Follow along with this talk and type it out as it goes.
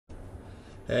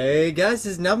Hey guys,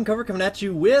 this is MrPopo coming at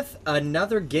you with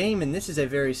another game, and this is a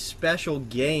very special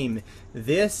game.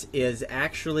 This is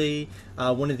actually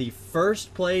one of the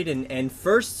first played and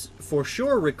first for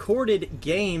sure recorded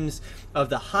games of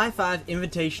the High Five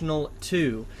Invitational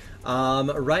 2.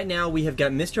 Right now we have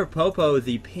got MrPopo,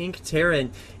 the pink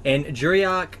Terran, and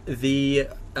Jurayac, the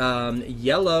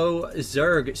yellow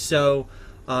Zerg. So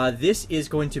this is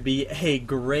going to be a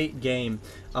great game.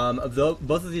 Both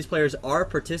of these players are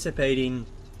participating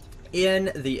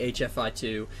in the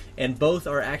HFI02, and both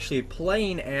are actually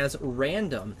playing as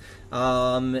random.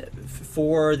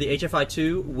 For the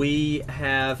HFI2, we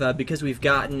have, because we've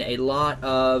gotten a lot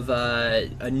of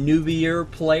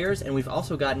newbier players, and we've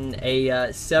also gotten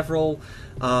several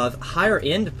higher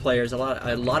end players, a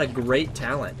lot of great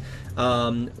talent.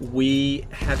 We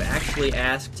have actually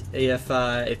asked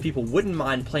if people wouldn't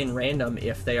mind playing random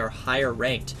if they are higher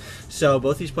ranked. So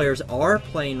both these players are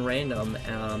playing random,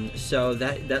 so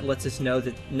that lets us know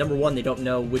that, number one, they don't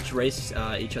know which race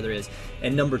each other is,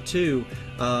 and number two,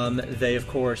 they of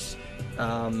course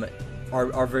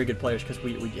are very good players because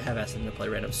we have asked them to play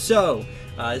random. So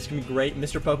this is gonna be great.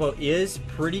 MrPopo is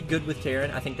pretty good with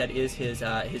Terran. I think that is his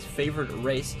favorite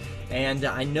race, and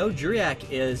I know Jurayac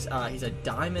is he's a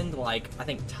diamond, like I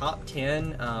think top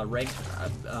 10 ranked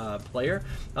player.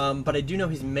 But I do know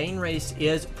his main race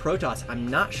is Protoss. I'm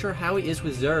not sure how he is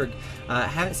with Zerg. I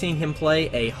haven't seen him play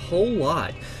a whole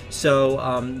lot,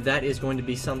 so that is going to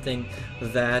be something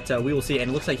that we will see. And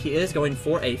it looks like he is going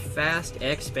for a fast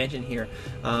expansion here,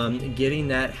 getting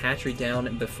that hatchery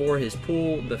down before his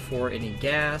pool, before any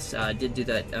gas. Did do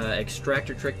that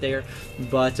extractor trick there,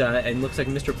 but and looks like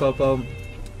MrPopo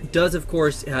does, of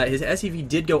course, his SEV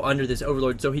did go under this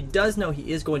Overlord, so he does know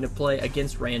he is going to play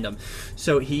against random.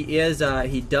 So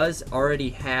he does already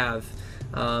have,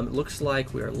 looks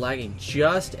like we're lagging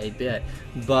just a bit,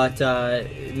 but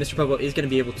MrPopo is going to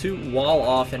be able to wall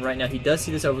off, and right now he does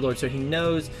see this Overlord, so he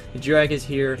knows the Jurayac is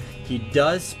here. He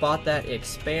does spot that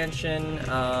expansion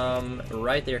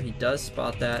right there. He does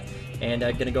spot that, and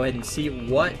going to go ahead and see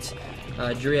what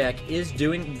Jurayac is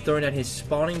doing, throwing out his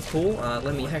spawning pool.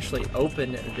 Let me actually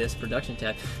open this production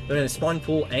tab. Throwing out his spawning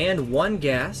pool and one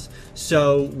gas,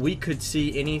 so we could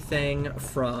see anything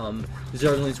from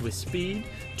Zerglings with speed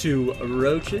to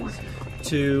roaches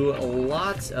to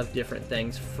lots of different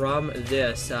things from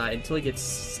this. Until he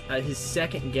gets his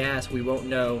second gas, we won't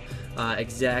know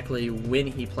exactly when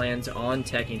he plans on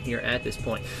teching here at this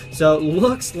point. So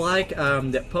looks like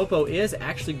that Popo is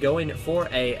actually going for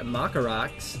a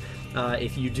Makarax.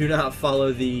 If you do not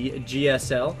follow the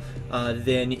GSL,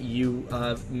 then you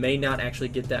may not actually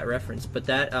get that reference. But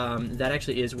that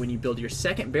actually is when you build your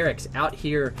second barracks out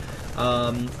here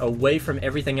away from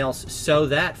everything else, so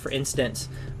that, for instance,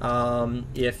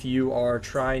 if you are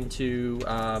trying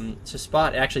to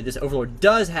spot, actually this Overlord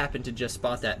does happen to just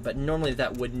spot that, but normally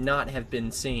that would not have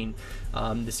been seen.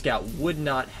 The scout would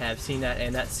not have seen that,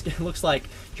 and that looks like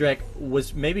Jurayac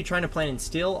was maybe trying to plan and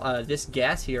steal this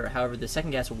gas here. However, the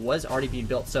second gas was already being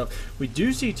built, so we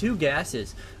do see two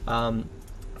gases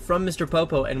from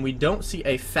MrPopo, and we don't see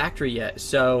a factory yet,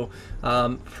 so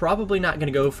probably not going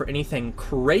to go for anything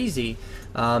crazy,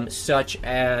 such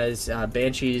as a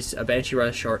Banshee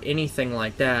Rush, or anything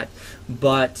like that,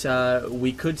 but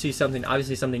we could see something,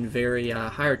 obviously something very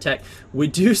higher tech. We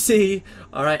do see,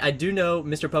 alright, I do know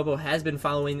MrPopo has been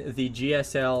following the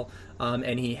GSL,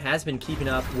 and he has been keeping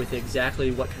up with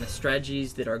exactly what kind of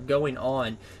strategies that are going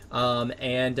on,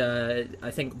 and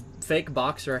I think Fake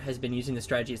Boxer has been using the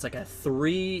strategy. It's like a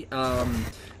three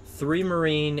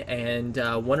Marine and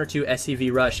 1 or 2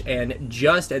 SCV rush, and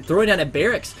just throwing down a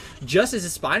barracks just as the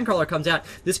spine crawler comes out.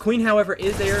 This queen, however,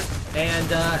 is there, and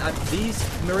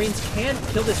these Marines can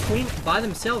kill this queen by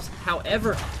themselves.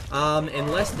 However,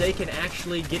 unless they can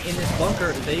actually get in this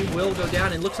bunker, they will go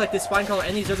down. And looks like this spine crawler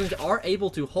and these Zerglings are able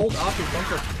to hold off his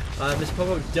bunker.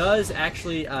 MrPopo does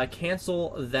actually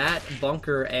cancel that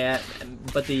bunker,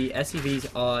 but the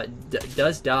SCVs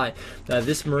does die.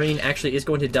 This Marine actually is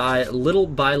going to die little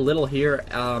by little here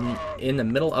in the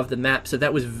middle of the map. So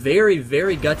that was very,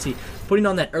 very gutsy, putting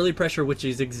on that early pressure, which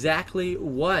is exactly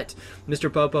what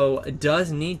MrPopo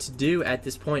does need to do at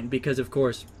this point, because of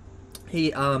course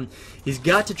he's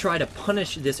got to try to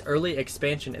punish this early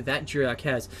expansion that Jurayac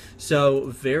has. So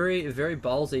very, very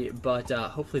ballsy, but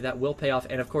hopefully that will pay off.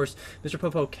 And of course,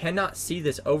 MrPopo cannot see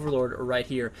this Overlord right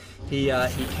here. He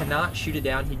cannot shoot it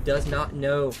down. He does not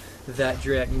know that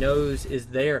Jurayac knows is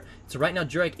there. So right now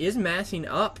Jurayac is massing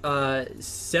up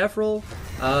several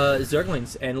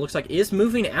Zerglings, and looks like is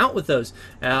moving out with those.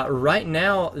 Right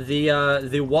now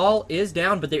the wall is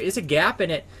down, but there is a gap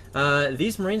in it.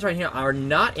 these Marines right here are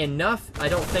not enough, I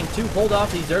don't think, to hold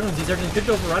off these Zerglings. These Zerglings could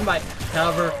go for run by,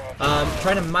 however,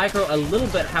 trying to micro a little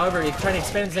bit, however, trying to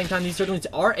expand at the same time. These Zerglings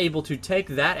are able to take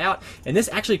that out, and this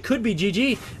actually could be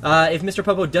GG if Mr.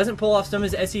 Popo doesn't pull off some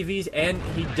of his SCVs, and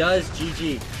he does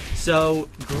GG. So,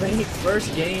 great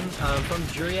first game from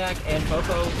Jurayac and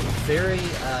Popo. Very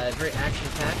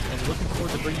action-packed, and looking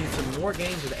forward to bringing you some more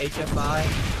games with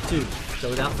HFI02. So,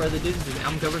 without further ado, this is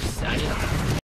MrPopo signing off.